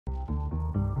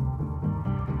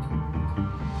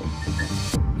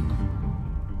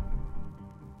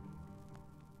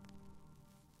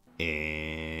And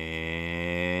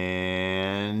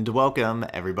welcome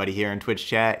everybody here in Twitch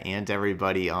chat and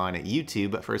everybody on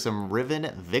YouTube for some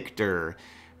Riven Viktor.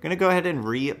 I'm gonna go ahead and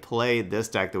replay this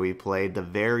deck that we played the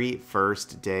very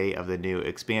first day of the new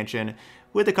expansion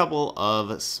with a couple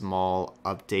of small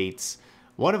updates.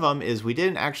 One of them is we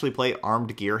didn't actually play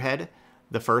Armed Gearhead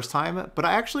the first time, but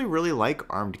I actually really like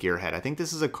Armed Gearhead. I think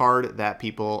this is a card that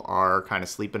people are kind of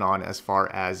sleeping on as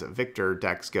far as Viktor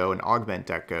decks go and Augment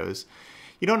deck goes.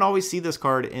 You don't always see this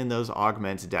card in those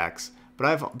Augment decks, but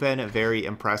I've been very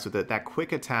impressed with it. That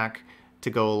quick attack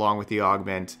to go along with the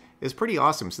Augment is pretty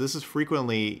awesome. So this is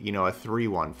frequently, you know, a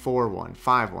 3-1, 4-1,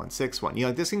 5-1, 6-1. You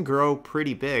know, this can grow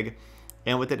pretty big,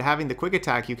 and with it having the quick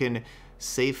attack, you can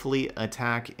safely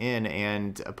attack in,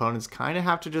 and opponents kind of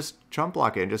have to just chump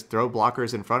block it and just throw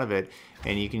blockers in front of it,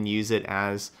 and you can use it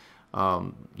as,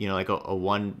 you know, like a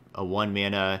one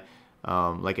mana,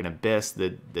 like an Abyss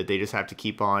that they just have to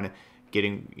keep on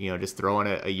getting, you know, just throwing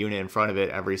a unit in front of it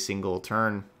every single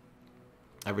turn,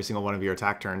 every single one of your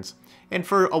attack turns. And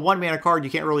for a 1-mana card,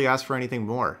 you can't really ask for anything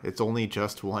more. It's only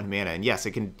just 1 mana. And yes,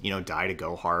 it can, you know, die to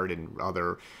go hard and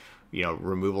other, you know,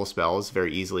 removal spells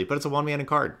very easily, but it's a 1-mana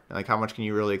card. Like, how much can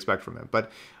you really expect from it?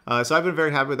 But, so I've been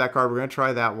very happy with that card. We're going to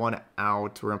try that one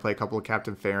out. We're going to play a couple of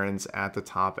Captain Farron's at the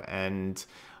top end.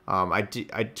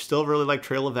 I still really like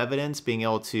Trail of Evidence, being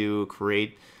able to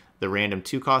create the random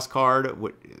 2-cost card.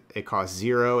 It costs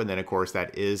 0, and then of course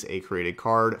that is a created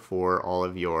card for all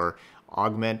of your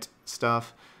Augment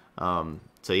stuff. So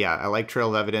yeah, I like Trail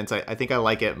of Evidence. I think I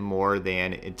like it more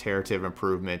than Iterative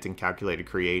Improvement and Calculated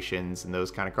Creations and those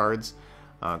kind of cards,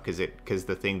 because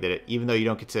the thing that even though you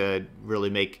don't get to really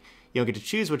make, you don't get to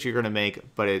choose what you're going to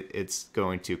make, but it's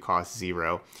going to cost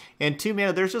 0. And 2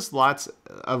 mana, there's just lots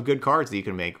of good cards that you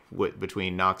can make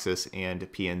between Noxus and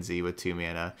PNZ with 2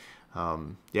 mana.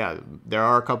 Yeah, there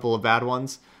are a couple of bad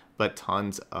ones, but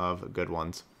tons of good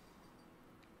ones.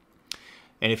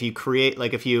 And if you create,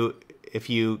 like, if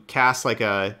you cast like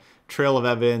a Trail of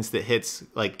Evidence that hits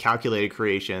like Calculated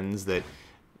Creations, that,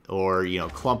 or, you know,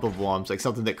 Clump of Wumps, like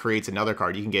something that creates another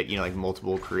card, you can get, you know, like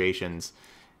multiple creations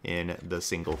in the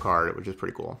single card, which is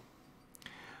pretty cool.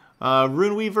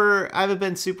 Runeweaver, I haven't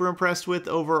been super impressed with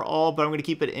overall, but I'm going to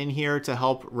keep it in here to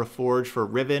help reforge for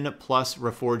Riven. Plus,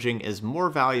 reforging is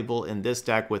more valuable in this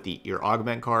deck with your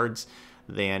Augment cards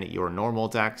than your normal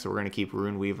deck, so we're going to keep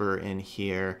Runeweaver in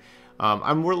here.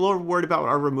 I'm a little worried about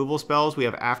our removal spells. We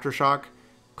have Aftershock,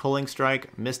 Culling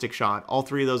Strike, Mystic Shot. All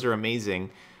 3 of those are amazing,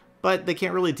 but they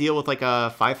can't really deal with like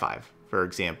a 5/5, for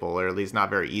example, or at least not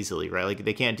very easily, right? Like,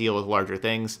 they can't deal with larger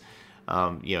things.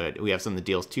 You know, we have something that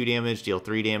deals 2 damage, deal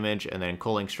 3 damage, and then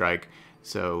Culling Strike.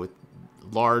 So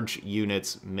large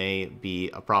units may be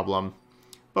a problem,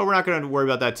 but we're not going to worry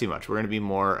about that too much. We're going to be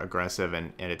more aggressive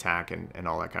and attack and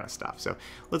all that kind of stuff. So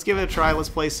let's give it a try. Let's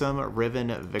play some Riven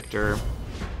Viktor.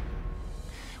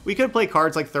 We could play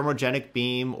cards like Thermogenic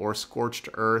Beam or Scorched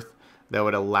Earth that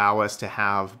would allow us to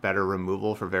have better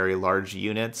removal for very large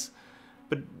units.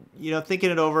 But, you know,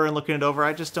 thinking it over and looking it over,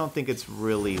 I just don't think it's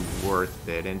really worth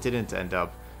it, and didn't end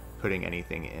up putting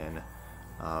anything in.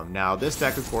 Now, this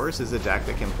deck, of course, is a deck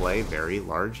that can play very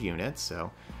large units,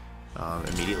 so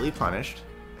immediately punished.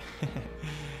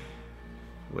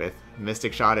 With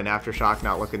Mystic Shot and Aftershock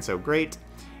not looking so great.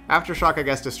 Aftershock, I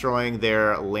guess, destroying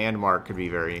their landmark could be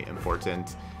very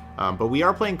important. But we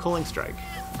are playing Culling Strike,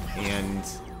 and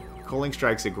Culling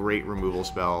Strike's a great removal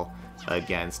spell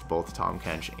against both Tahm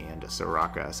Kench and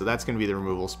Soraka. So that's going to be the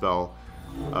removal spell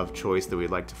of choice that we'd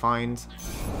like to find.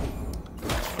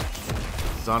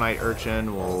 Zaunite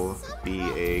Urchin will be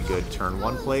a good turn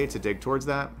 1 play to dig towards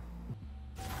that.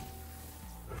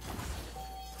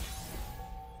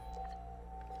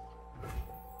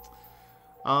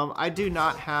 I do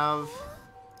not have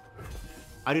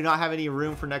any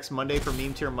room for next Monday for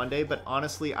Meme Tier Monday, but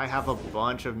honestly, I have a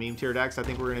bunch of Meme Tier decks. I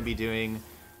think we're going to be doing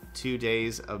 2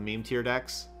 days of Meme Tier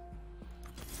decks.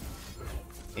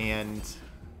 And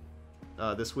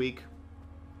this week,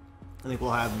 I think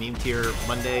we'll have Meme Tier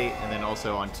Monday, and then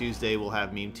also on Tuesday, we'll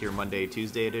have Meme Tier Monday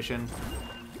Tuesday edition.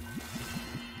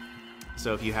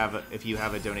 So if you have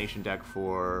a donation deck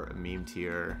for Meme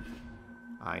Tier,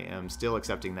 I am still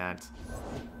accepting that,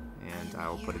 and I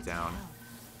will put it down.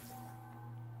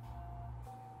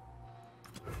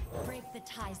 Break the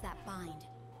ties that bind.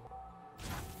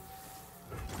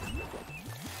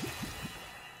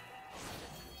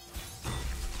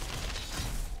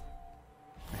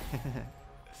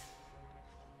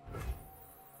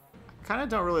 Kind of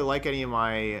don't really like any of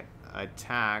my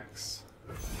attacks.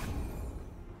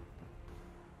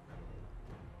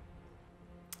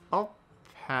 I'll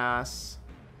pass.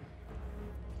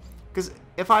 Because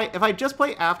if I just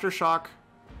play Aftershock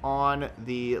on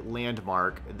the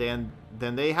landmark, then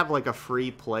they have like a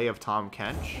free play of Tahm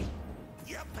Kench.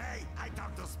 You pay. I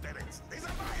talk to spirits. These are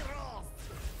my rules.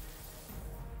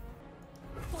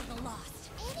 For the lost.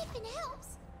 Anything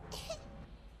else?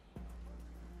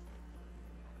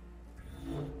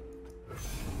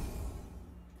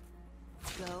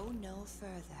 Go no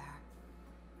further.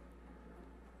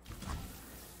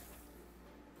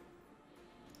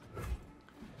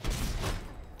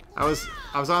 I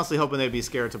was honestly hoping they'd be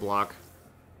scared to block.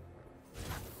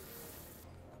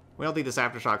 We don't think this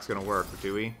Aftershock's gonna work,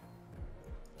 do we?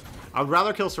 I would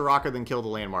rather kill Soraka than kill the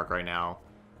landmark right now.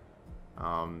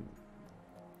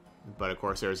 But of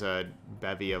course there's a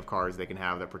bevy of cards they can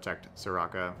have that protect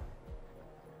Soraka.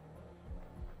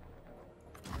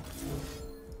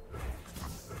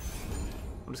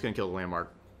 I'm just gonna kill the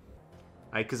landmark.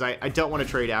 Because I don't want to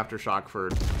trade Aftershock for,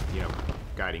 you know,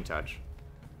 Guiding Touch,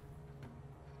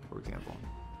 for example.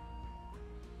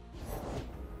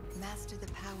 Master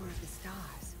the power of the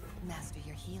stars. Master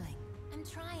your healing. I'm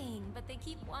trying, but they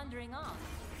keep wandering off.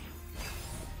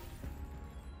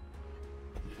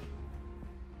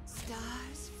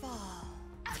 Stars fall.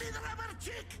 I need a rubber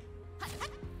chick.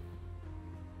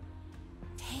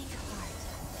 Take heart.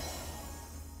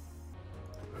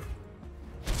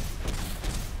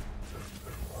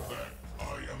 I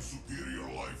am superior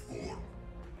life form.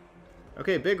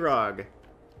 Okay, Big Rog.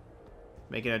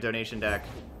 Making a donation deck.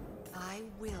 I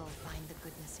will find the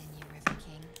goodness in you, River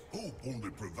King. Hope only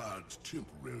provides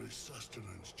temporary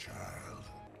sustenance, child.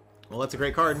 Well, that's a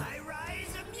great card. I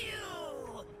rise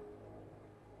anew.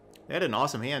 They had an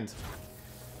awesome hand.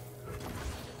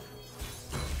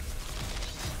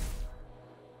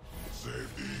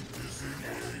 Safety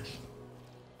disengaged.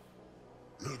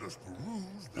 Let us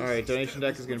peruse this. Alright, donation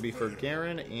deck is going to be for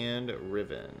Garen and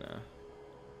Riven.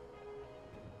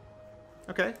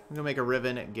 Okay, I'm going to make a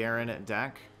Riven Garen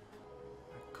deck.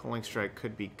 Culling Strike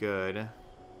could be good.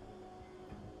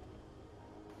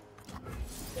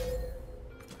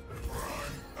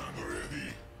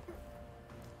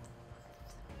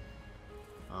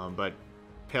 But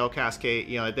Pale Cascade,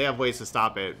 you know, they have ways to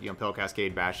stop it. You know, Pale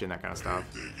Cascade, Bastion, that kind of stuff.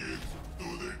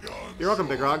 You're welcome,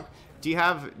 Big Rog. Do you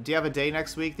have a day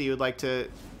next week that you would like to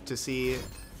see?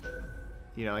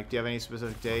 You know, like, do you have any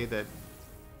specific day that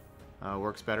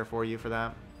works better for you for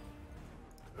that?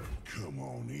 Come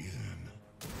on in.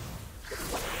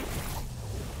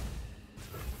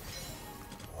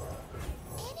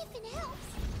 Anything else?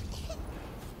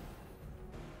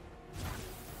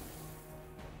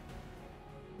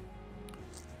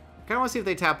 I kind of want to see if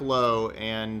they tap low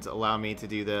and allow me to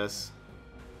do this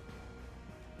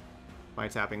by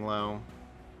tapping low.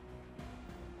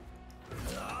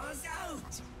 Claws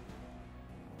out.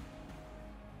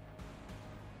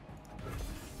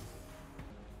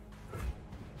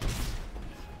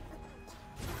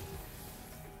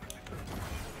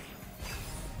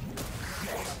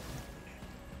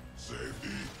 Safety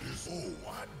is. Oh,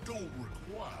 I don't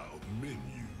require a menu.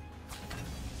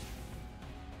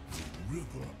 The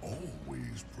river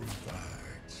always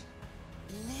provides.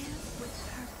 Live with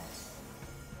purpose.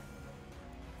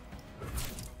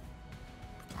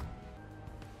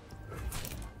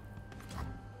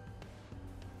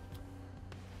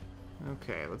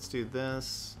 Okay, let's do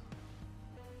this.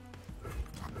 I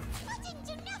didn't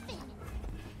do nothing.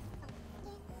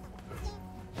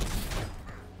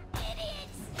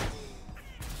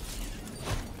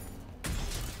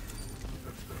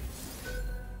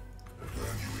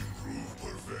 Can you improve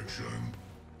perfection?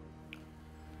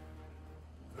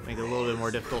 Make it a little bit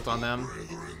more difficult on them.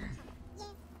 Brethren.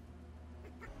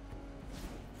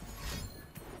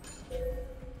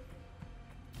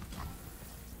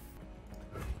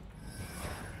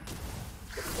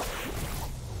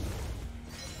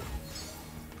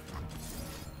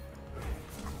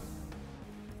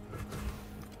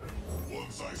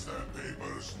 Once I stamp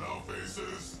papers, now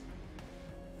faces.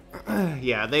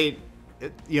 Yeah,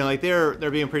 you know, like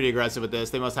they're being pretty aggressive with this.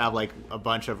 They must have like a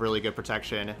bunch of really good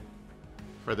protection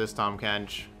for this Tahm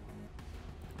Kench,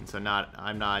 and so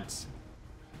I'm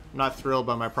not thrilled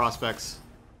by my prospects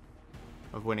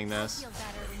of winning this. Feel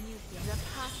better when you feel. The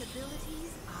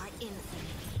possibilities are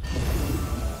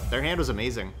infinite. Their hand was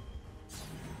amazing.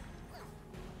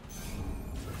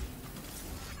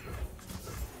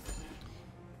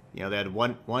 You know, they had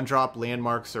one drop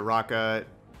landmark Soraka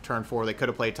turn 4. They could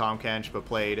have played Tahm Kench, but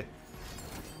played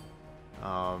Take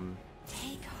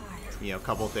heart. you know, a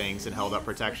couple things and held up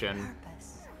protection.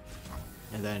 Purpose.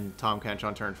 And then Tahm Kench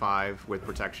on turn 5 with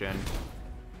protection.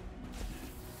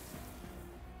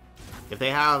 If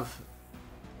they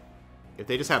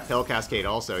just have Pale Cascade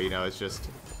also, you know, it's just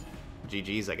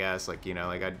GG's, I guess. Like, you know,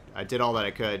 like I did all that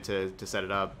I could to set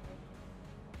it up.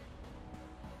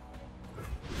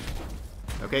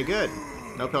 Okay, good.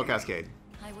 No Pill Cascade.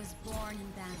 I was born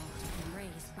in battle and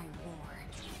raised by war.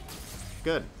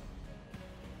 Good.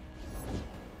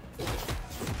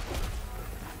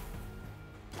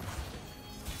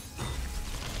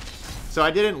 So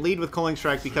I didn't lead with Culling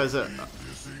Strike because of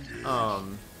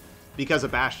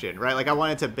Bastion, right? Like I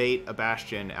wanted to bait a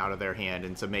Bastion out of their hand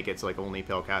and to make it so like only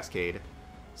Pill Cascade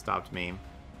stopped me.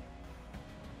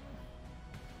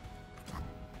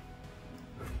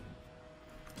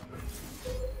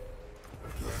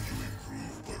 Can you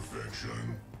improve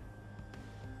perfection?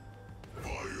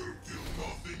 Fire till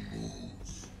nothing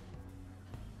moves.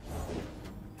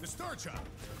 The Star Child.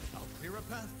 I'll clear a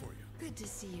path for you. Good to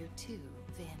see you too,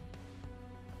 Vin.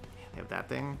 They have that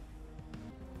thing.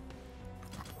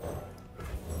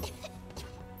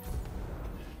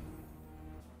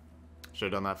 Should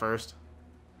have done that first.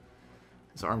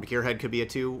 So Armed Gearhead could be a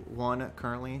 2-1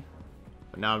 currently.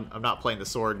 But now I'm not playing the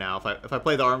sword now. If I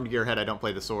play the Armed Gearhead, I don't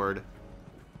play the sword.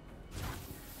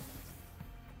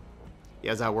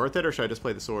 Yeah, is that worth it, or should I just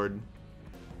play the sword?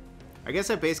 I guess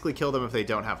I basically kill them if they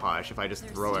don't have Hush, if I just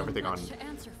throw everything on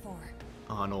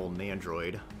old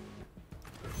Nandroid.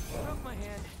 Broke my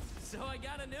hand, so I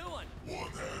got a new one. One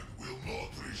hand will not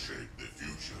reshape the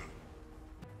future.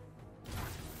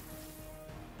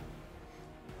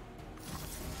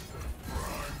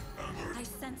 I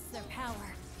sense their power.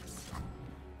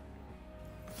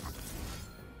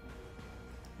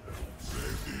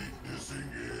 Safety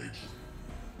disengaged.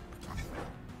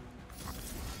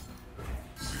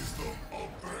 System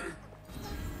upgrade.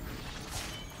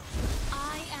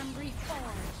 I am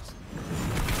reforged.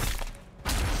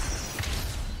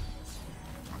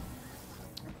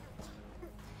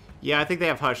 Yeah, I think they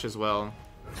have Hush as well.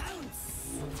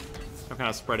 I'm kind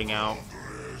of spreading out.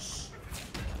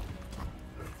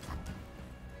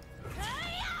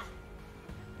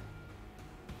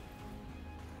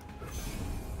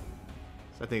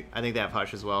 So I think they have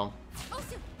Hush as well.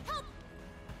 Osu, help!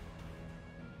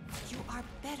 You are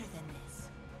better than this.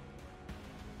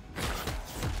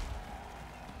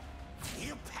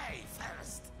 You pay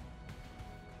first.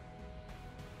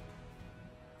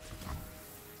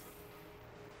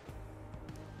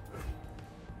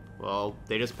 Well,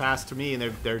 they just passed to me,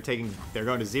 and they're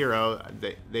going to 0.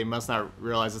 They must not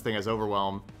realize this thing has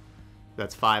Overwhelm.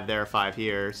 That's 5 there, 5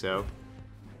 here. So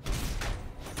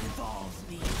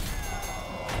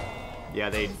yeah,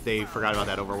 they forgot about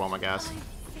that Overwhelm, I guess. I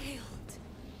failed.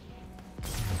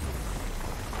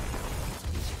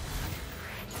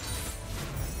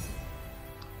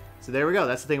 So there we go.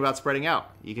 That's the thing about spreading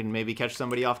out. You can maybe catch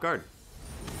somebody off guard.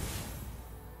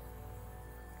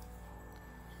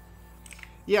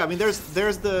 Yeah, I mean, there's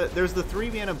the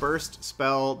 3-mana burst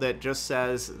spell that just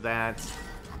says that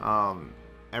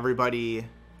everybody.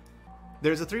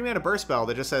 There's a 3-mana burst spell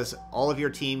that just says all of your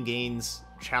team gains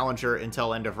Challenger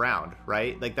until end of round,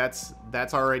 right? Like that's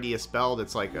already a spell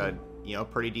that's like a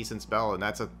pretty decent spell, and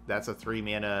that's a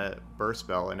 3-mana burst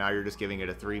spell, and now you're just giving it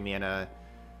a 3-mana.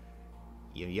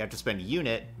 You have to spend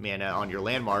unit mana on your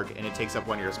landmark, and it takes up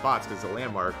one of your spots because it's a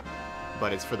landmark,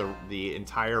 but it's for the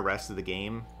entire rest of the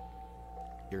game.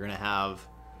 You're gonna have,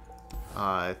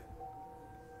 oh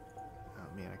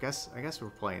man, I guess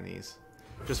we're playing these.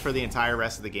 Just for the entire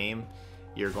rest of the game,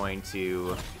 you're going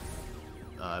to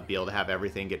be able to have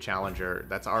everything get Challenger.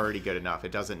 That's already good /enough.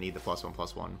 It doesn't need the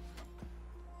 +1/+1.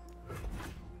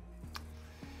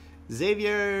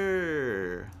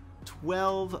 Xavier,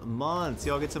 12 months.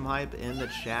 Y'all get some hype in the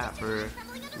chat for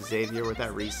Xavier with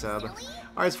that resub.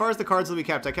 Alright, as far as the cards that we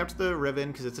kept, I kept the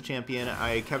Riven because it's a champion.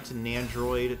 I kept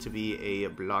Nandroid to be a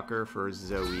blocker for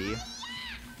Zoe.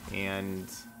 And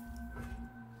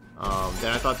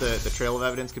then I thought the Trail of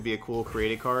Evidence could be a cool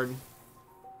created card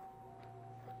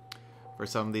for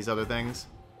some of these other things.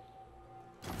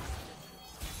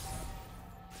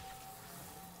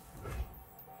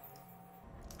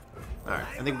 Alright,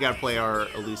 I think we gotta play our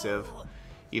Elusive.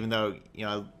 Even though,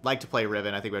 I like to play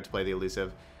Riven, I think we have to play the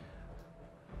Elusive.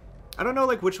 I don't know,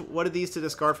 like, what of these to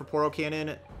discard for Poro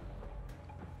Cannon.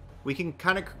 We can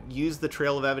kind of use the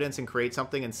Trail of Evidence and create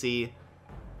something and see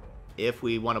if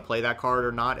we want to play that card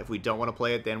or not. If we don't want to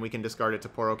play it, then we can discard it to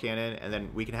Poro Cannon, and then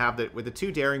we can have with the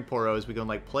 2 Daring Poros, we can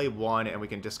like play one and we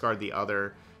can discard the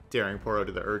other Daring Poro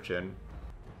to the Urchin.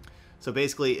 So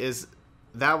basically, is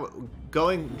that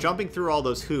jumping through all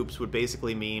those hoops would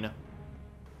basically mean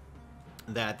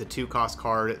that the 2-cost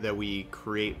card that we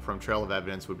create from Trail of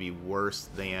Evidence would be worse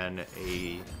than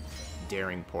a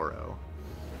Daring Poro.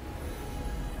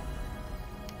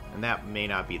 And that may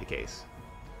not be the case.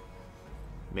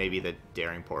 Maybe the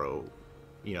Daring Poro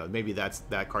you know, maybe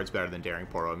that card's better than Daring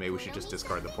Poro. Maybe we should just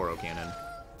discard the Poro Cannon.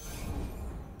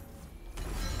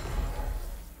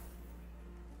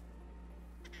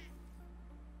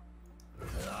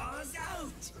 Claws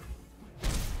out!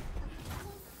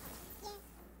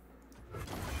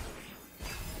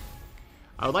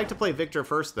 I would like to play Viktor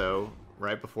first, though,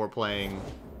 right before playing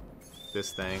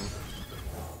this thing.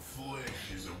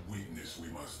 Flesh is a weakness we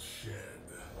must shed.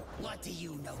 What do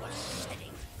you know about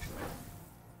shedding?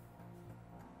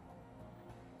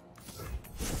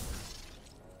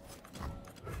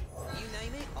 You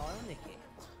name it, I'll nick it.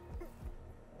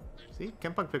 See,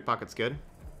 Kempunk Pickpocket's good.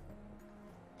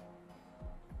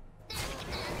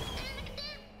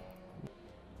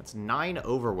 That's 9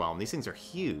 Overwhelm. These things are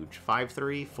huge.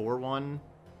 5-3, 4-1.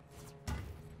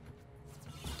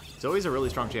 It's always a really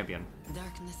strong champion.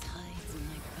 Darkness hides in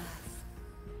my path.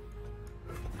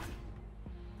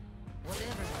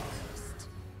 Whatever the cost.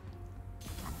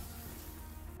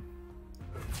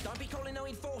 Don't be calling no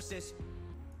enforcers.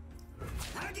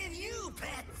 I'll give you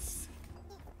pets!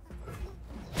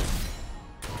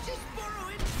 Just borrow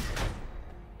it!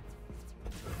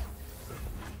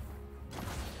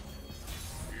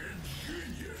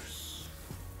 Ingenious.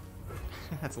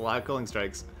 That's a lot of Culling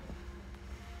Strikes.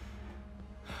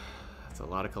 That's a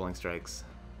lot of Culling Strikes.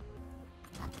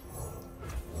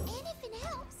 And if it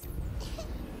helps.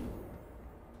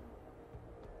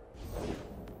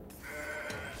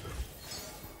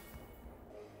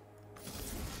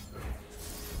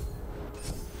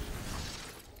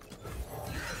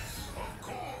 Of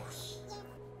course.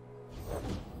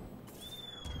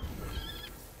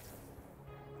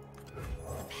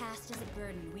 The past is a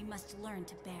burden we must learn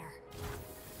to bear.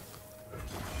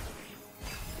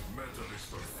 Mentalist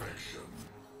perfection.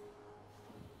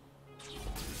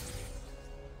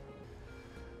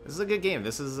 This is a good game.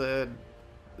 This has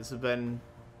been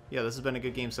a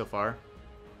good game so far.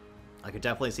 I could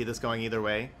definitely see this going either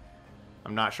way.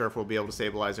 I'm not sure if we'll be able to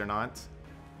stabilize or not.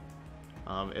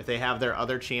 If they have their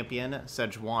other champion,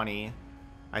 Sejuani,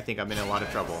 I think I'm in a lot of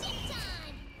trouble.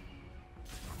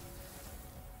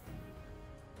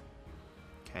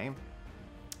 Okay.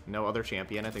 No other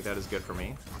champion. I think that is good for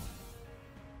me.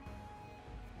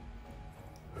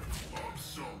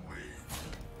 Obsolete.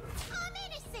 I'm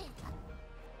innocent.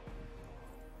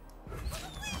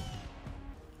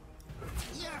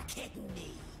 You're kidding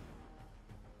me!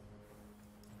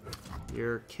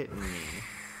 You're kidding me.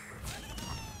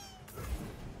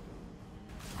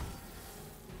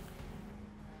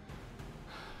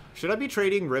 Should I be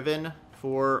trading Riven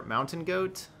for Mountain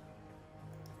Goat?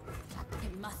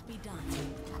 It must be done.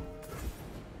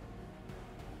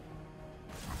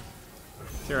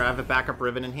 Here, I have a backup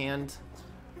Riven in hand.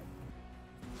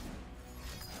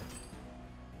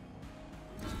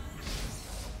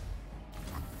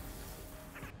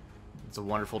 It's a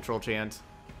wonderful troll chant.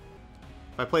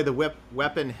 If I play the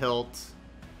weapon hilt,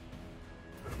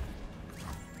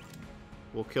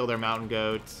 we'll kill their Mountain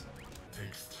Goat.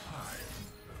 Takes time.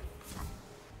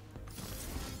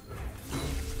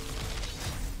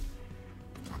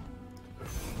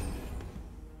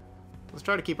 Let's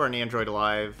try to keep our Nandroid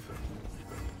alive.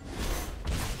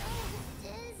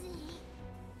 Dizzy.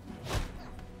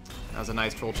 That was a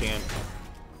nice troll chant.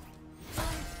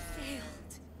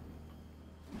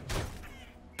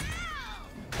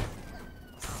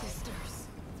 Sisters.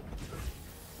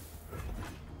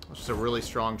 It's just a really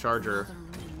strong charger.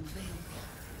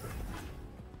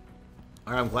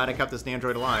 Alright, I'm glad I kept this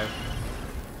Nandroid alive.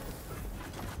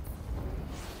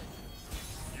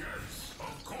 Yes,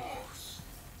 of course.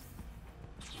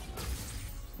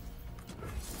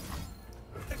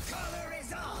 The color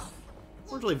is off!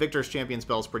 Unfortunately, Victor's champion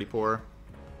spell is pretty poor.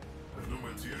 No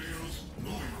materials,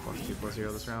 no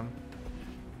 +2/+0 this round.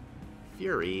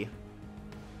 Fury.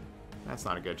 That's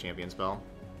not a good champion spell.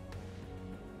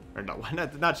 Or no,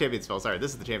 not champion spell, sorry.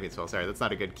 This is the champion spell, sorry. That's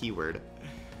not a good keyword.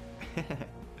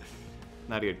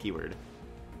 Not a good keyword.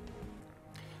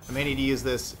 I may need to use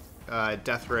this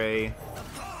Death Ray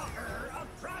Power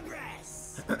of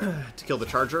progress! to kill the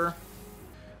Charger,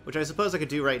 which I suppose I could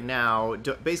do right now.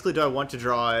 Basically, do I want to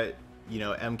draw, you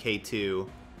know, MK2?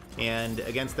 And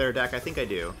against their deck, I think I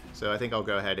do. So I think I'll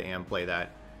go ahead and play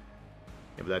that.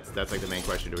 Yeah, but that's like the main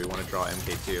question. Do we want to draw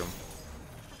MK2?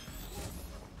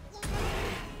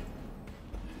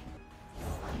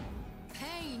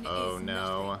 Pain Oh is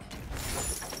no.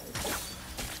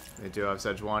 They do have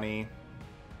Sejuani.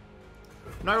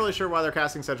 I'm not really sure why they're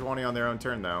casting Sejuani on their own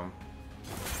turn, though.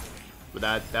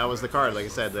 But that was the card, like I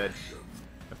said, that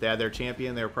if they had their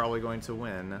champion, they were probably going to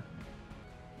win.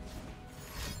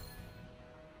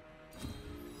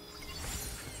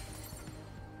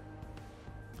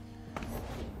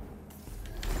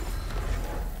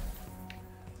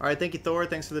 Alright, thank you, Thor.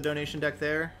 Thanks for the donation deck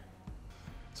there.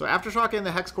 So Aftershock and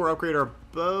the Hex Core upgrade are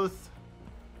both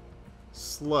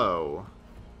slow.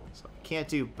 So I can't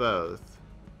do both.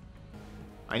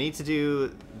 I need to do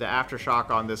the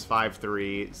Aftershock on this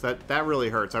 5/3. So that really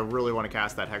hurts. I really want to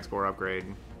cast that Hex Core upgrade.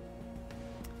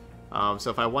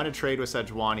 So if I want to trade with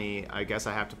Sejuani, I guess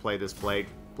I have to play this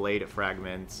Blade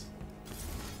Fragment.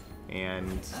 And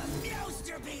A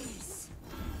masterpiece.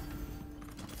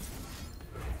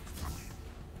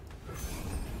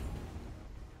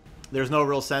 there's no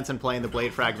real sense in playing the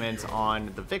Blade Fragment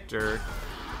on the Viktor.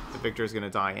 The Viktor is going to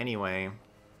die anyway.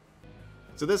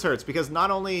 So this hurts because not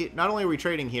only are we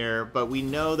trading here, but we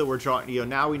know that we're drawing. You know,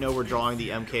 now we know we're drawing the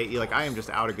MK. Like, I am just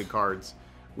out of good cards.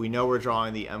 We know we're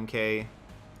drawing the MK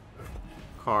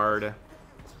card.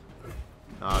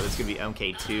 This could be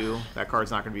MK2. That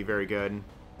card's not going to be very good.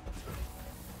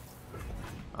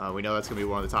 We know that's going to be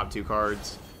one of the top 2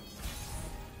 cards.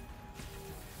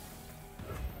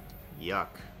 Yuck.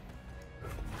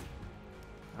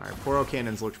 Alright, Poro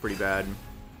Cannons looked pretty bad.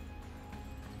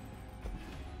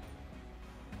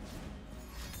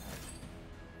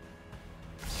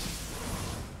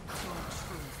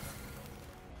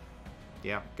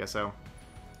 Yeah, guess so.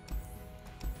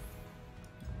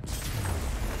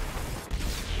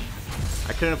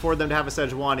 I couldn't afford them to have a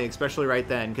Sejuani, especially right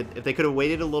then. If they could have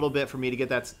waited a little bit for me to get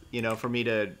that, you know, for me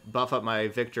to buff up my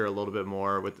Viktor a little bit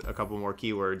more with a couple more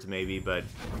keywords, maybe. But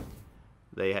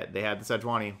they had the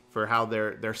Sejuani for how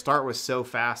their start was so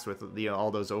fast with, you know,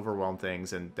 all those overwhelm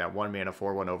things, and that 1 mana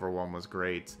 4/1 overwhelm was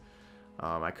great.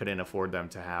 I couldn't afford them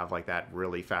to have like that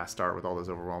really fast start with all those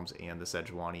overwhelms and the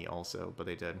Sejuani also, but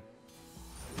they did.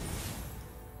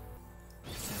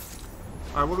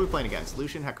 All right, what are we playing against?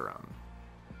 Lucian Hecarim.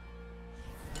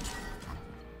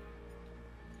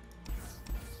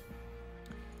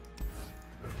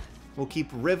 We'll keep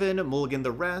Riven, mulligan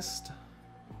the rest.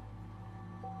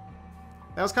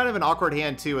 That was kind of an awkward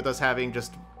hand, too, with us having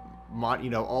just, you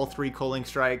know, all 3 Culling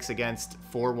Strikes against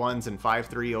 4/1s and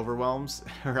 5/3 overwhelms,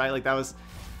 right? Like, that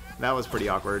was pretty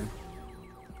awkward.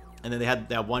 And then they had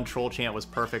that one Troll Chant was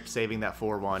perfect, saving that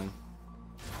 4/1.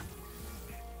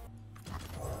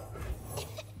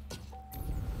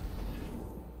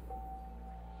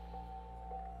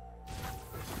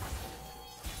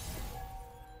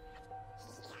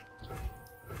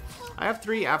 I have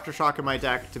 3 Aftershock in my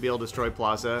deck to be able to destroy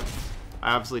Plaza.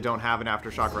 I obviously don't have an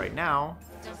Aftershock right now.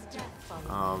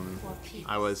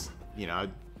 I was, you know,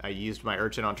 I used my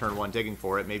Urchin on turn 1 digging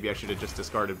for it. Maybe I should have just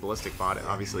discarded Ballistic Bot.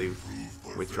 Obviously,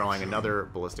 withdrawing another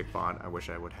Ballistic Bot, I wish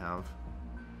I would have.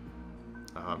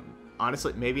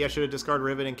 Honestly, maybe I should have discarded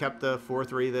Riven and kept the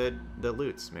 4/3 that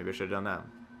loots. Maybe I should have done that.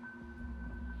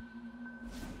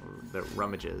 Or that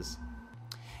rummages.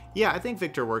 Yeah, I think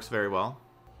Viktor works very well.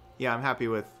 Yeah, I'm happy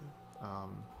with...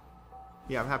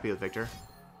 yeah, I'm happy with Viktor.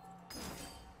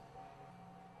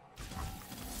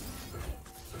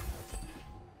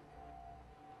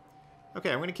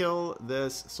 Okay, I'm going to kill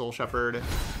this Soul Shepherd.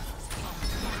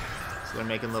 So they're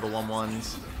making little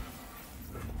 1/1s.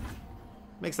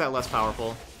 Makes that less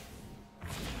powerful.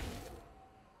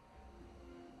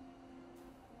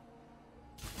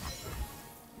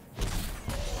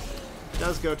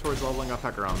 Does go towards leveling up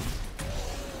Hecarim.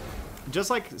 Just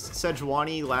like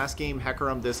Sejuani last game,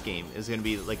 Hecarim this game is going to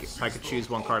be, like, if I could choose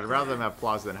one card, I'd rather them have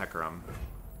Plaza than Hecarim.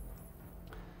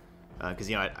 Because,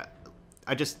 you know,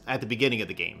 I just, at the beginning of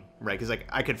the game, right? Because, like,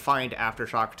 I could find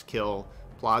Aftershock to kill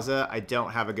Plaza. I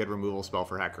don't have a good removal spell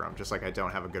for Hecarim, just like I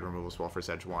don't have a good removal spell for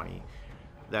Sejuani.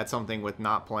 That's something with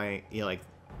not playing, you know, like,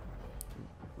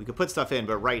 we could put stuff in,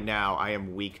 but right now I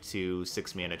am weak to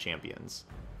 6-mana champions.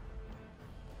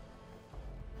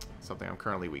 Something I'm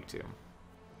currently weak to.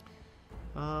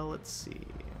 Let's see.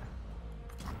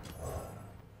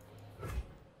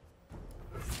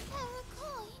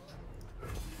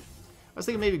 I was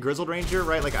thinking maybe Grizzled Ranger,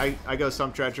 right? Like, I go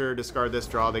Sump Treasure, discard this,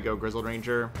 draw, they go Grizzled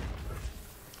Ranger.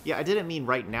 Yeah, I didn't mean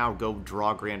right now go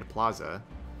draw Grand Plaza.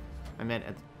 I meant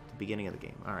at the beginning of the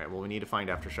game. Alright, well, we need to find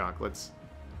Aftershock. Let's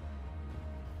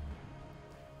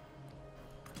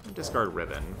discard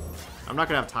Riven. I'm not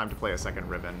going to have time to play a second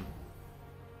Riven.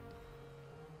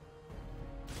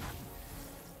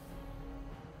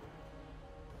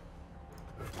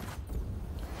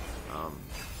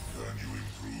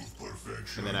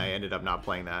 And then I ended up not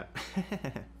playing that.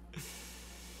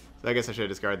 So I guess I should have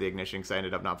discarded the Ignition because I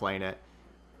ended up not playing it.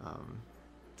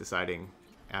 Deciding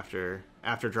after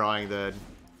drawing the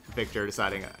Viktor,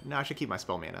 deciding, no, I should keep my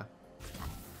spell mana.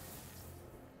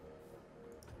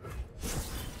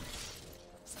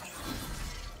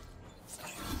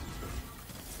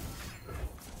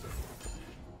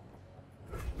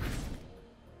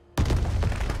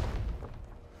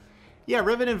 Yeah,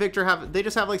 Riven and Viktor they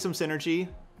just have like some synergy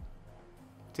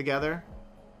together.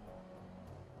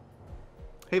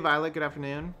 Hey Violet, good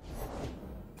afternoon.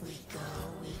 We go,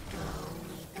 we go,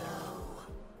 we go.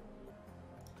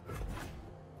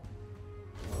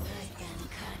 Hurt them,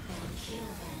 cut them, kill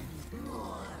them.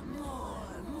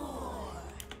 More.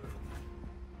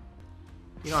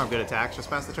 You don't have good attacks, just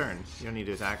pass the turn. You don't need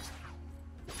to attack.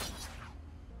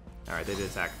 Alright, they did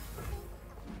attack.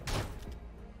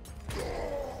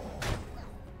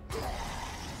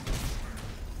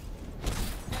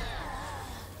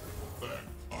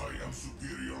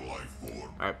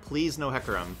 Alright, please no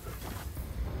Hecarim.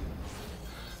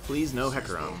 Please no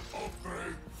Hecarim.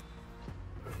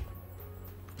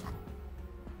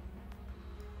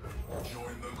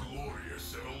 Join the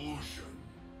glorious evolution.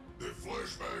 The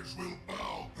flashbacks will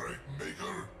bow, great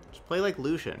maker. Just play like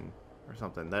Lucian or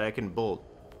something that I can bolt.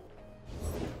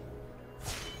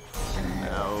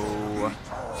 No.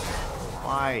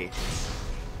 Why?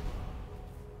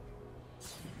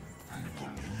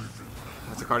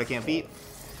 That's a card I can't beat.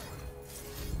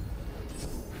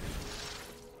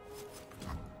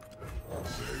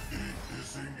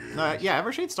 No, yeah,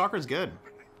 Evershade Stalker's good.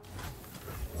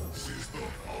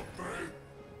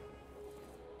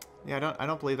 Yeah, I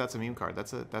don't believe that's a meme card.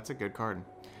 That's a good card.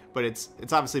 But it's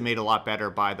obviously made a lot better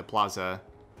by the Plaza.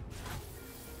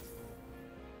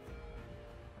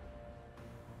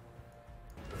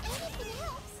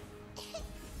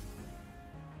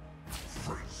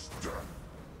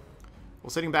 Well,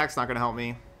 sitting back's not gonna help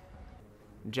me.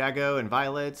 Jago and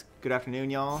Violet, good afternoon,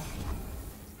 y'all.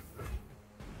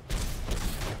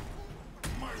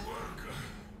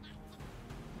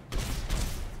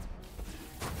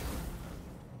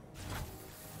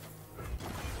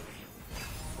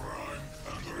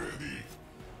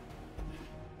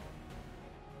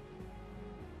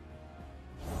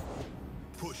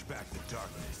 Push back the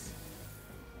darkness.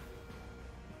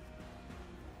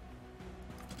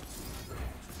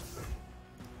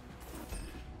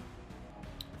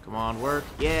 Come on, work.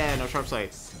 Yeah, no sharp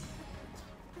sights.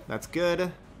 That's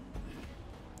good.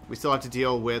 We still have to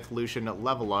deal with Lucian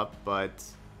level up, but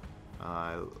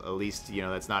at least, you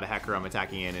know, that's not a Hecarim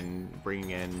attacking in and bringing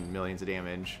in millions of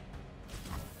damage.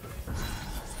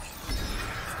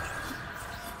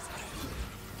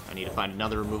 I need to find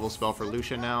another removal spell for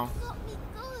Lucian now.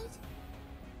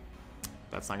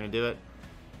 That's not going to do it.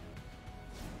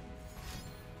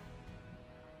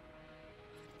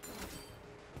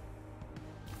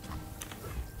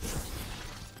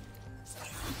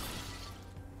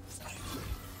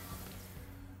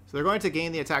 So they're going to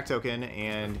gain the attack token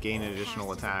and gain an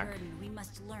additional attack. We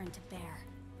must learn to bear.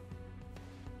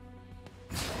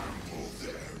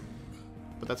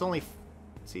 But that's only,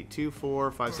 let's see, 2,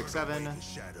 4, 5, 6, 7.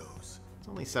 It's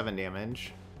only 7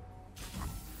 damage.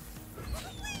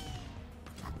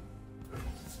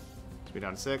 Let's be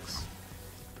down to 6.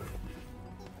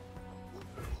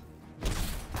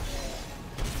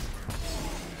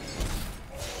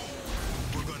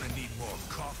 We're gonna need more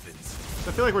coffins.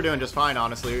 I feel like we're doing just fine,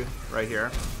 honestly, right here.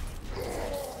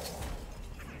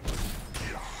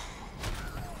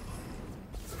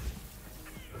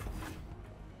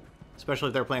 Especially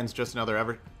if their plan's just another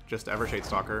Evershade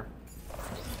Stalker.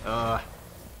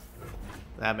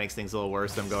 That makes things a little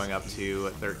worse, them going up to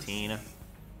 13.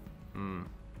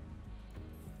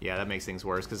 Yeah, that makes things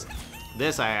worse, because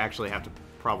this I actually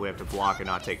probably have to block and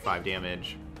not take 5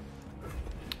 damage.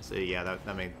 So yeah,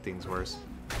 that made things worse.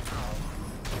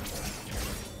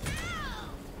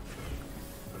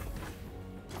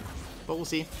 But we'll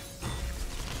see.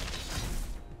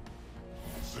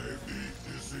 Safety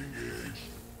disengage.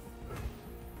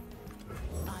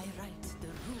 I write the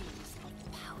rules of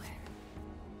power.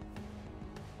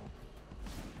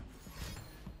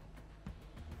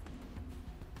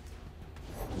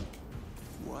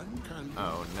 One can.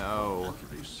 Oh no.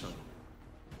 So.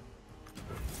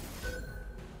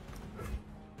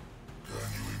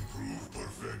 Can you improve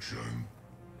perfection?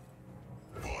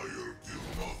 Fire till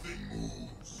nothing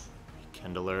moves.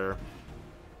 Kindler.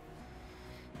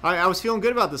 I was feeling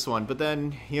good about this one, but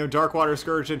then, you know, Darkwater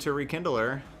Scourge into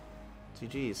Rekindler.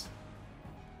 GG's.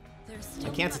 I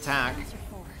can't attack,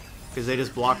 because they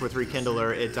just block with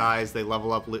Rekindler, it dies, they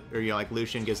level up, or, you know, like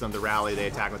Lucian gives them the rally, they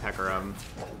attack with Hecarim.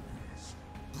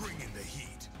 Bring in the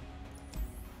heat.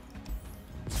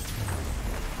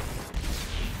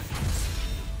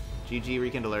 GG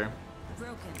Rekindler.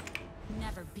 Broken,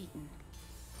 never beaten.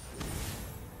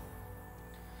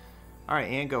 Alright,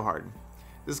 and go hard.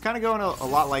 This is kind of going a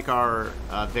lot like our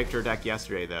Viktor deck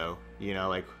yesterday, though. You know,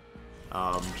 like,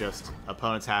 just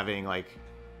opponents having, like,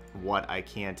 what I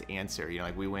can't answer. You know,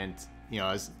 like, we went, you know,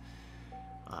 as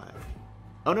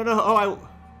Oh, no, no. Oh,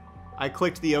 I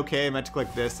clicked the OK. I meant to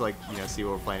click this to, like, you know, see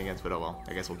what we're playing against, but oh well.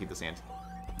 I guess we'll keep this hand.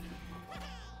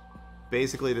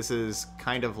 Basically, this is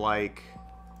kind of like...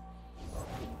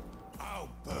 yeah,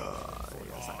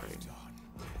 it's not great.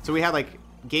 So we had, like,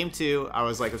 game 2, I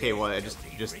was like, okay, well, I just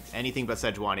anything but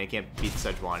Sejuani. I can't beat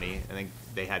Sejuani. I think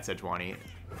they had Sejuani.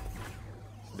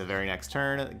 The very next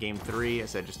turn, game 3, I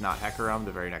said just not Hecarim.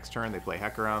 The very next turn, they play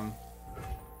Hecarim.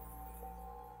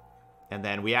 And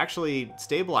then we actually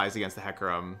stabilized against the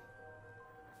Hecarim.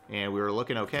 And we were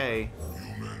looking okay.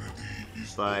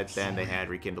 But then they had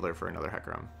Rekindler for another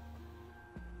Hecarim.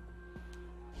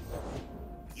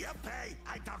 Yippee!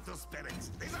 I talk to spirits.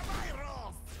 These are my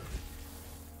rules.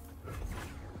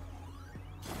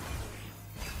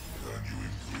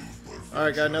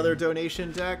 Alright, got another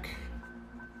donation deck.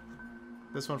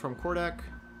 This one from Kordek.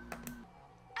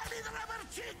 I need a rubber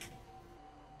chick.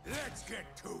 Let's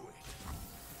get to it.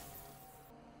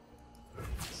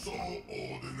 So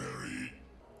ordinary.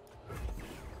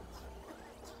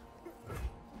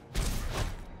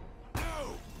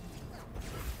 No.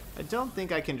 I don't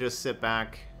think I can just sit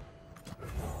back.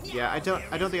 Yeah, I don't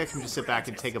think I can just sit back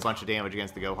and take a bunch of damage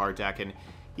against the Go Hard deck. And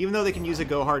even though they can use a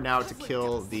Go Hard now to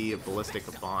kill the Ballistic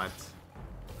Bont,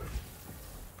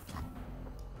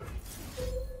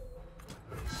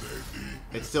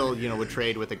 it still, you know, would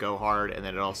trade with the Go Hard, and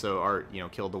then it also, you know,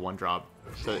 killed the 1-drop.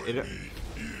 So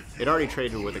it already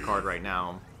traded with the card right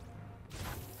now.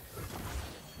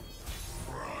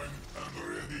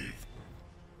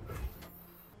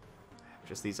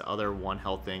 Just these other 1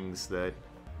 health things that...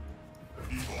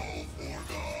 Evolve or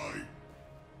die.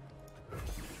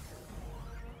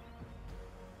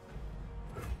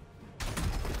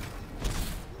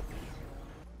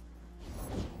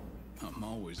 I'm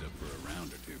always up for a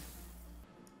round or two.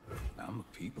 I'm a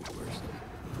people person.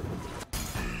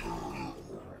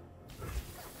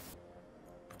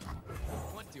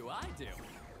 What do I do?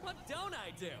 What don't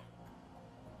I do?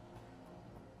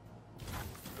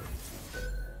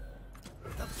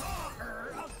 The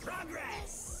power of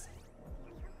progress.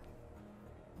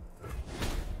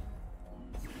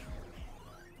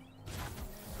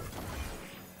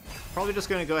 Probably just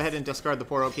going to go ahead and discard the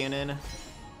Portal Cannon.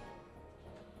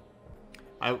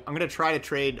 I'm going to try to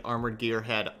trade Armored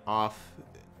Gearhead off,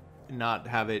 not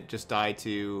have it just die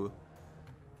to,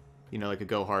 you know, like a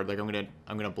Go Hard. Like I'm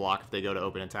gonna block if they go to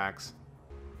open attacks.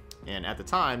 And at the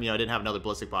time, you know, I didn't have another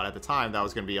Ballistic Bot. At the time, that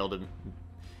was going to be able to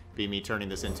be me turning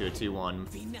this into a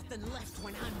 2-1. Be nothing left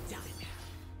when I'm done.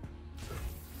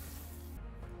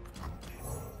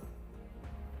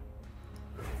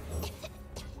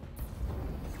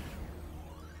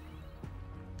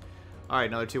 Alright,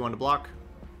 another 2-1 to block.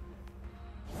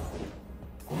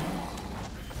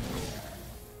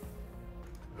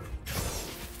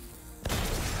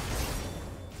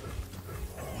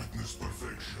 Witness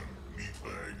perfection,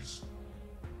 meatbags.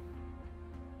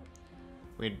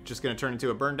 We're just going to turn into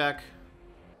a burn deck.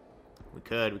 We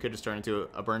could just turn into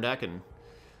a burn deck, and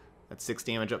that's 6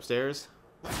 damage upstairs.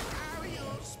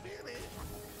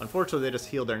 Unfortunately, they just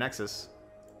healed their Nexus.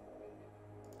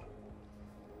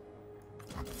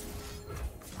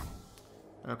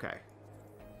 Okay.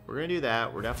 We're going to do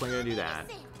that. We're definitely going to do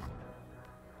that.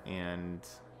 And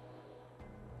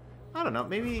I don't know.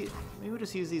 Maybe we'll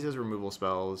just use these as removal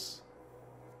spells.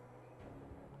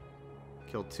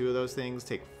 Kill 2 of those things.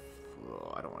 Take...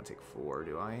 Oh, I don't want to take 4,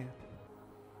 do I?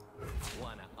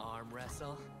 Wanna arm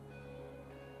wrestle?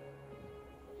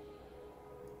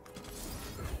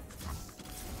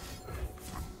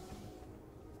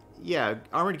 Yeah,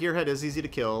 Armored Gearhead is easy to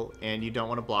kill, and you don't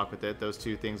want to block with it. Those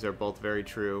 2 things are both very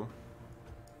true.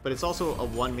 But it's also a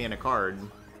 1-mana card.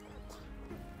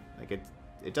 Like,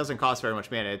 it doesn't cost very much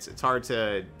mana. It's hard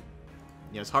to...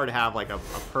 You know, it's hard to have, like, a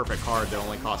perfect card that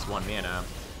only costs 1 mana.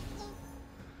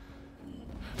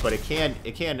 But it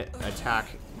can attack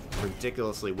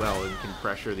ridiculously well and can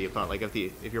pressure the opponent. Like,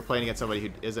 if you're playing against somebody who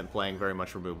isn't playing very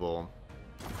much removal,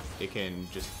 it can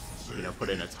just... you know, put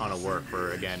in a ton of work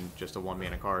for, again, just a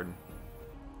 1-mana card.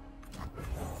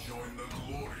 Join the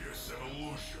glorious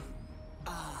evolution.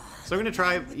 So I'm going to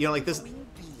try, you know, like this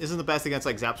isn't the best against,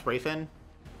 like, Zap Sprayfin,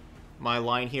 my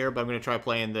line here, but I'm going to try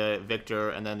playing the Viktor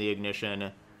and then the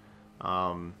Ignition,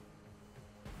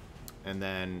 and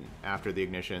then after the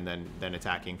Ignition, then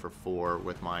attacking for 4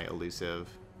 with my Elusive.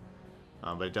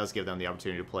 But it does give them the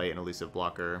opportunity to play an Elusive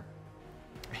blocker.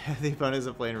 The opponent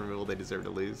isn't playing removal, they deserve to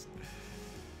lose.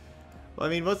 Well, I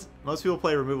mean, most people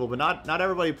play removal, but not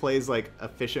everybody plays, like,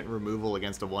 efficient removal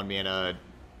against a 1-mana,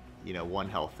 you know, 1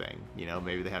 health thing. You know,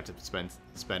 maybe they have to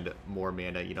spend more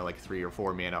mana, you know, like 3 or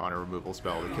 4 mana on a removal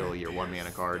spell to kill your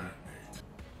 1-mana card.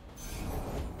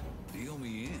 Deal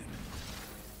me in.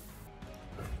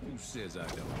 says I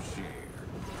don't share?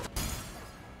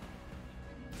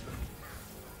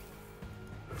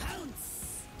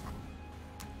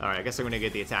 Alright, I guess I'm going to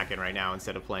get the attack in right now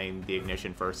instead of playing the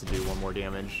ignition first to do 1 more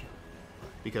damage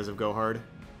because of Go Hard.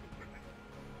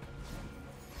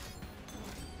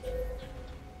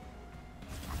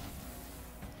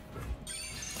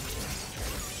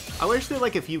 I wish that,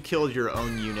 like, if you killed your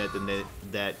own unit,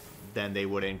 then they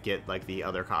wouldn't get, like, the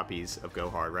other copies of Go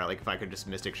Hard, right? Like, if I could just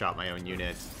Mystic Shot my own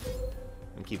unit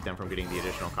and keep them from getting the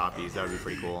additional copies, that would be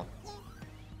pretty cool.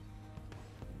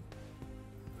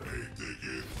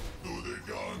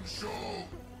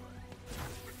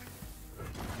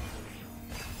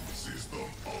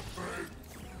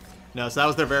 No, so that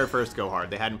was their very first Go Hard.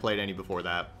 They hadn't played any before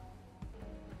that.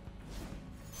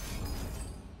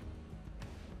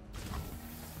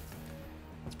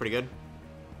 That's pretty good.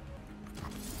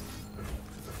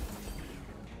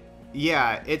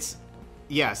 Yeah, it's...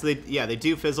 Yeah, so they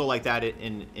do fizzle like that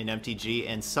in MTG,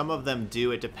 and some of them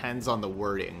do. It depends on the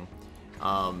wording.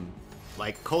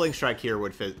 Like, Coaling Strike here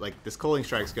would fizzle. Like, this Coaling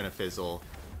Strike's going to fizzle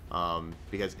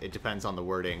because it depends on the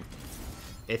wording.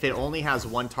 If it only has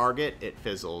 1 target, it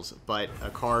fizzles. But a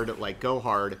card like Go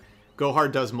Hard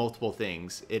does multiple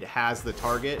things. It has the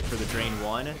target for the Drain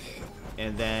 1,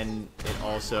 and then it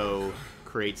also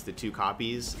creates the 2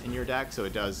 copies in your deck, so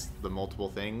it does the multiple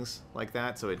things like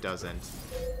that, so it doesn't.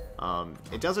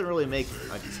 It doesn't really make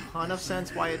a ton of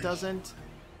sense why it doesn't,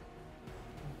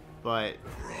 but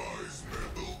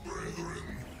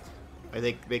I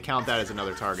think they count that as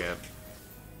another target.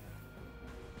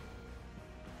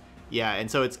 Yeah,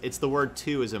 and so it's the word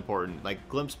 2 is important. Like,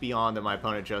 Glimpse Beyond that my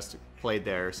opponent just played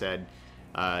there said,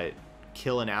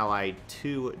 kill an ally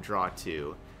to draw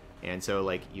 2. And so,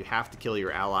 like, you have to kill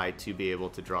your ally to be able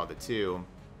to draw the 2.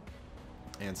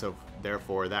 And so,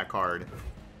 therefore, that card,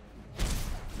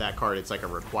 it's like a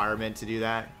requirement to do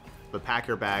that. But Pack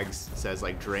Your Bags says,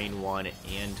 like, drain 1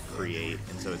 and create.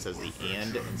 And so it says the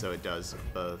and so it does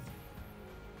both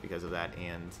because of that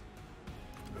and.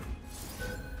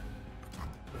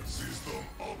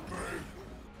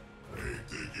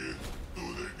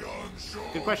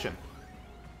 Good question.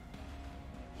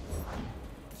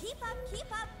 Keep up,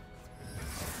 keep up.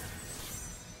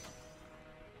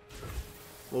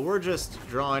 Well, we're just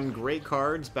drawing great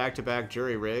cards, back-to-back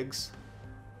Jury Rigs.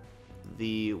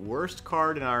 The worst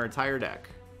card in our entire deck.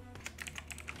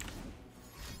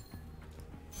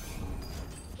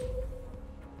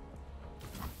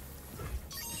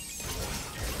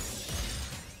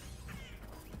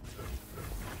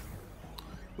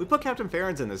 We put Captain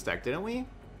Farron's in this deck, didn't we?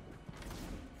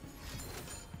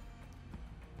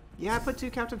 Yeah, I put 2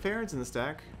 Captain Farron's in this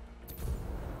deck.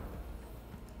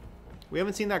 We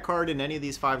haven't seen that card in any of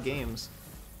these 5 games.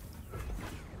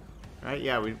 Right?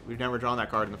 Yeah, we've never drawn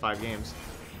that card in the 5 games.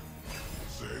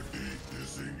 Safety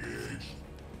disengaged.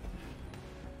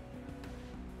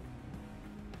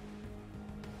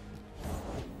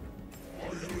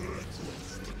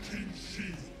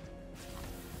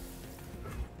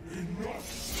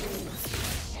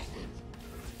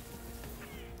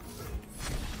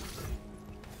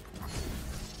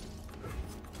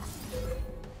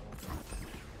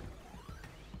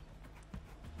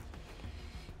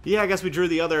 Yeah, I guess we drew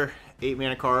the other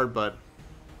 8-mana card, but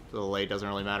it's a little late, doesn't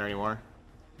really matter anymore.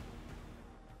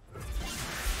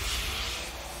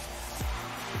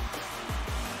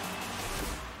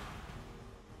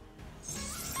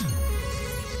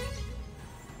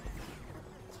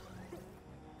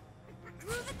 Through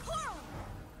the coral.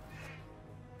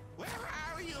 Where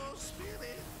are you,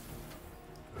 spirit?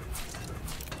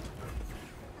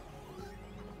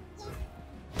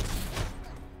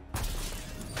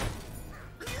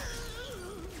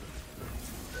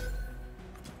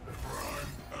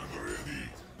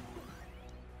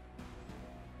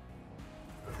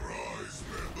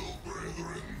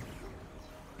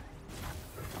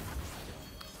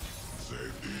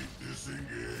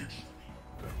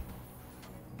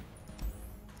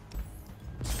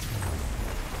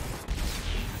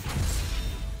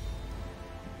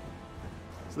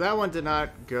 So that one did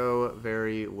not go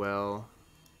very well.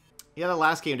 Yeah, the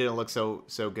last game didn't look so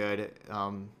good.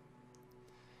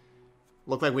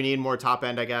 Looked like we need more top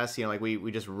end, I guess. You know, like we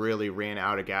just really ran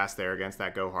out of gas there against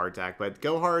that Go Hard deck. But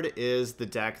Go Hard is the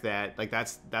deck that, like,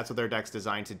 that's what their deck's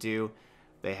designed to do.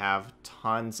 They have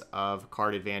tons of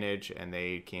card advantage, and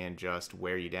they can just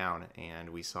wear you down. And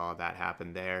we saw that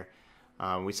happen there.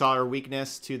 We saw our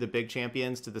weakness to the big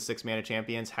champions, to the 6-mana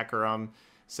champions, Hecarim,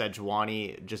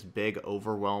 Sejuani, just big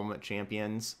overwhelm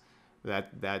champions.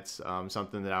 That's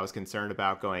something that I was concerned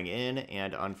about going in,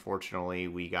 and unfortunately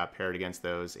we got paired against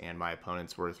those, and my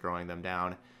opponents were throwing them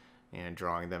down and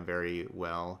drawing them very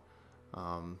well.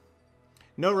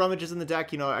 No rummages in the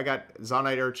deck. You know, I got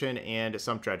Zaunite Urchin and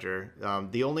Sump Dredger.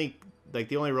 The only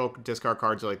real discard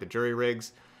cards are like the Jury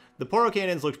Rigs. The Poro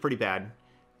Cannons looked pretty bad.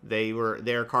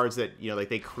 They're cards that, you know, like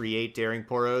they create Daring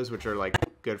Poros, which are like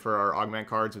good for our augment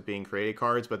cards with being created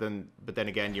cards, but then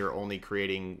again, you're only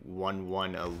creating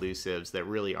 1/1 elusives that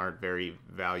really aren't very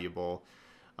valuable.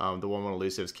 The 1/1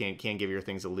 elusives can give your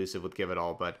things elusive with Give It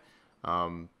All, but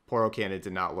Poro Cannon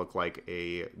did not look like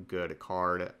a good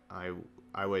card.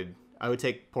 I would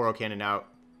take Poro Cannon out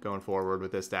going forward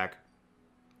with this deck.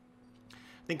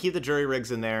 Then keep the Jury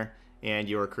Rigs in there and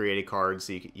your created cards,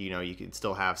 so you can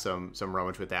still have some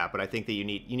rummage with that. But I think that you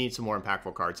need some more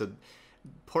impactful cards. So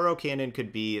Poro Cannon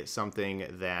could be something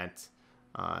that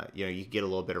you could get a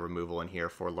little bit of removal in here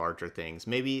for larger things.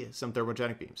 Maybe some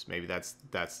Thermogenic Beams. Maybe that's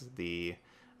the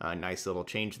nice little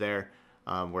change there,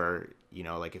 where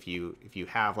like if you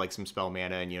have like some spell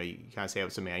mana and you kind of save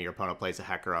up some mana, your opponent plays a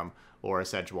Hecarim or a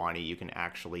Sejuani, you can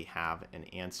actually have an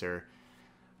answer.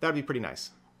 That'd be pretty nice.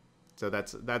 So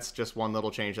that's just one little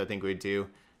change I think we'd do,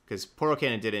 because Poro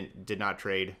Cannon did not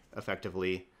trade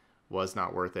effectively, was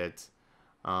not worth it.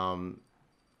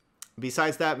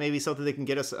 Besides that, maybe something that can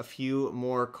get us a few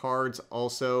more cards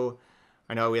also.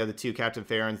 I know we have the 2 Captain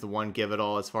Farrons, the 1 Give It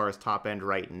All as far as top end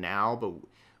right now, but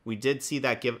we did see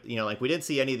that we didn't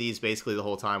see any of these basically the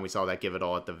whole time. We saw that Give It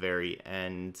All at the very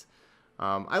end.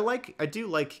 I do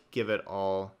like Give It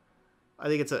All. I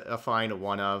think it's a fine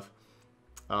one of.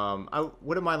 I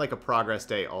wouldn't mind like a Progress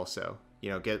Day also.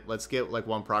 Let's get like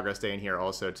 1 Progress Day in here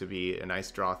also to be a nice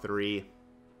draw 3.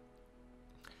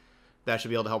 That should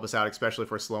be able to help us out, especially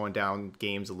if we're slowing down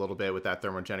games a little bit with that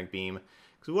Thermogenic Beam.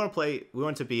 Because we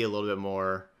want to be a little bit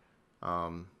more,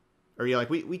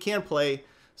 we can play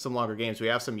some longer games. We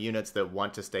have some units that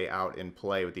want to stay out and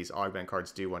play. With these augment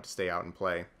cards do want to stay out and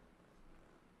play.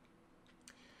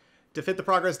 To fit the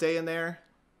Progress Day in there.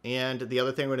 And the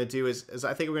other thing we're going to do is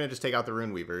I think we're going to just take out the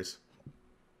Rune Weavers.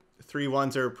 3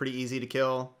 1s are pretty easy to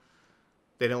kill.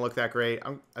 They didn't look that great.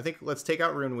 I think let's take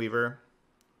out Rune Weaver.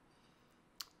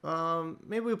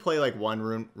 Maybe we play like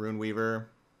 1 Rune Weaver.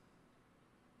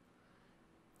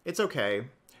 It's okay.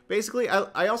 Basically,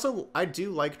 I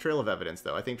do like Trail of Evidence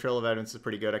though. I think Trail of Evidence is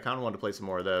pretty good. I kind of want to play some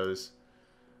more of those.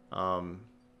 So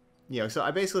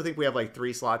I basically think we have like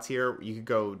 3 slots here. You could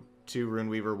go 2 Rune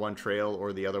Weaver, 1 Trail,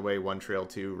 or the other way, 1 Trail,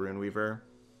 2 Rune Weaver.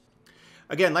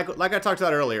 Again, like I talked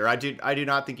about earlier, I do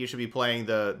not think you should be playing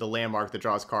the landmark that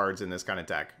draws cards in this kind of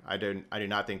deck. I do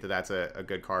not think that that's a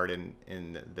good card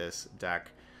in this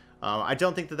deck. I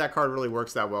don't think that card really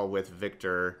works that well with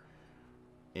Viktor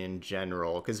in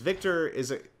general, because Viktor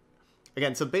is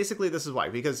again. So basically, this is why,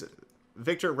 because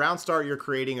Viktor, round start, you're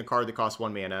creating a card that costs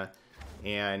 1 mana.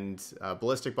 And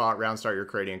Ballistic Bot, round start, you're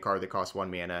creating a card that costs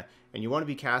 1 mana, and you want to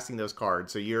be casting those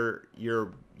cards. So you're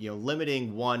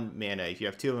limiting 1 mana. If you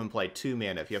have 2 of them, play 2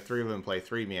 mana. If you have 3 of them, play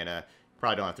 3 mana.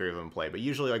 Probably don't have 3 of them play, but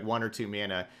usually like 1 or 2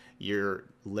 mana, you're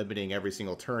limiting every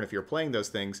single turn if you're playing those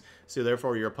things. So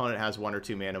therefore, your opponent has 1 or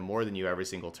 2 mana more than you every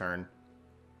single turn.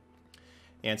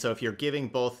 And so if you're giving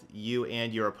both you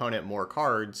and your opponent more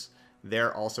cards,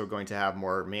 they're also going to have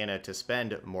more mana to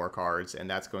spend more cards, and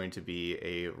that's going to be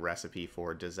a recipe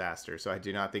for disaster. So I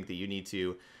do not think that you need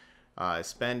to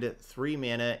spend 3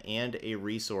 mana and a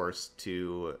resource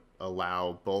to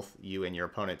allow both you and your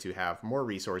opponent to have more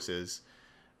resources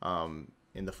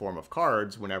in the form of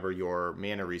cards whenever your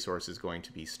mana resource is going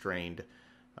to be strained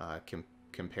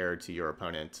compared to your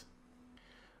opponent.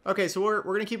 Okay, so we're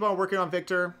going to keep on working on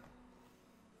Viktor.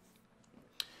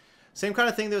 Same kind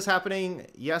of thing that was happening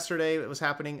yesterday, it was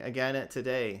happening again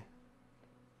today.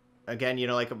 Again,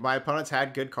 like my opponents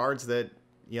had good cards that,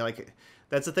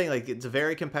 that's the thing, like it's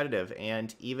very competitive.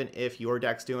 And even if your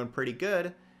deck's doing pretty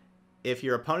good, if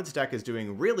your opponent's deck is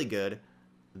doing really good,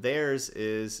 theirs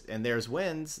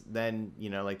wins, then,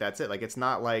 that's it. Like, it's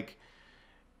not like,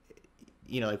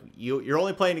 you're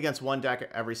only playing against one deck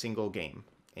every single game.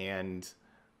 And,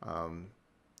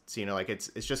 so,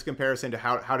 it's just a comparison to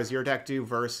how does your deck do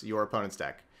versus your opponent's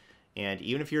deck. And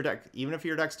even if your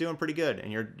deck's doing pretty good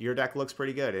and your deck looks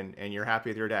pretty good and you're happy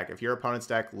with your deck, if your opponent's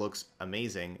deck looks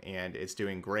amazing and it's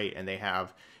doing great and they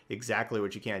have exactly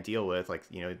what you can't deal with, like,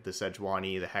 the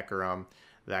Sejuani, the Hecarim,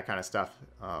 that kind of stuff,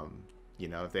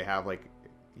 if they have like,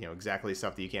 exactly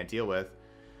stuff that you can't deal with,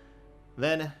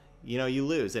 then, you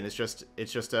lose. And it's just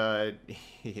a,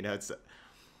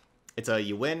 it's a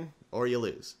you win or you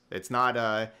lose. It's not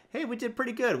hey, we did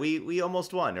pretty good, we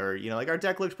almost won, or like our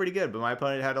deck looked pretty good but my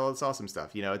opponent had all this awesome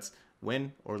stuff. It's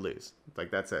win or lose.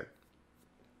 Like, that's it.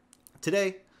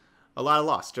 Today, a lot of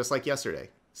loss, just like yesterday.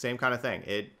 Same kind of thing.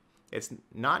 It's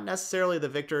not necessarily that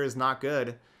Viktor is not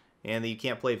good and that you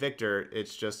can't play Viktor.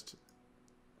 It's just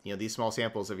you know, these small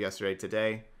samples of yesterday,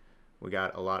 today, we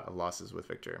got a lot of losses with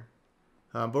Viktor.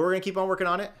 But we're going to keep on working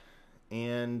on it.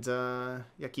 And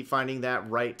yeah, keep finding that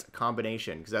right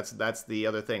combination, because that's the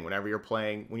other thing. Whenever you're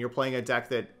playing, when you're playing a deck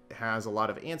that has a lot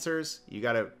of answers, you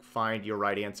got to find your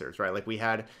right answers, right? Like we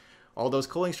had all those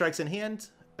Culling Strikes in hand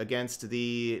against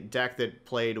the deck that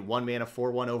played 1 mana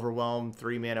 4/1 Overwhelm,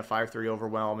 3 mana 5/3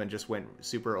 Overwhelm, and just went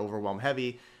super Overwhelm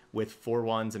heavy with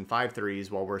 4/1s and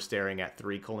 5/3s while we're staring at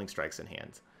 3 Culling Strikes in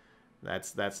hand.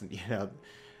 That's you know,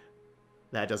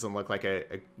 that doesn't look like a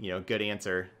you know, good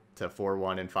answer to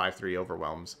 4/1 and 5/3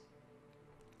 Overwhelms.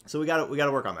 So we got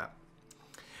to work on that.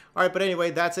 All right, but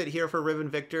anyway, that's it here for Riven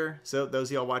Viktor. So those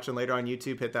of y'all watching later on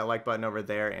YouTube, hit that like button over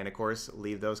there, and of course,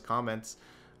 leave those comments.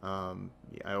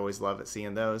 I always love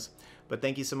seeing those. But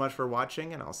thank you so much for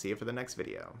watching, and I'll see you for the next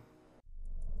video.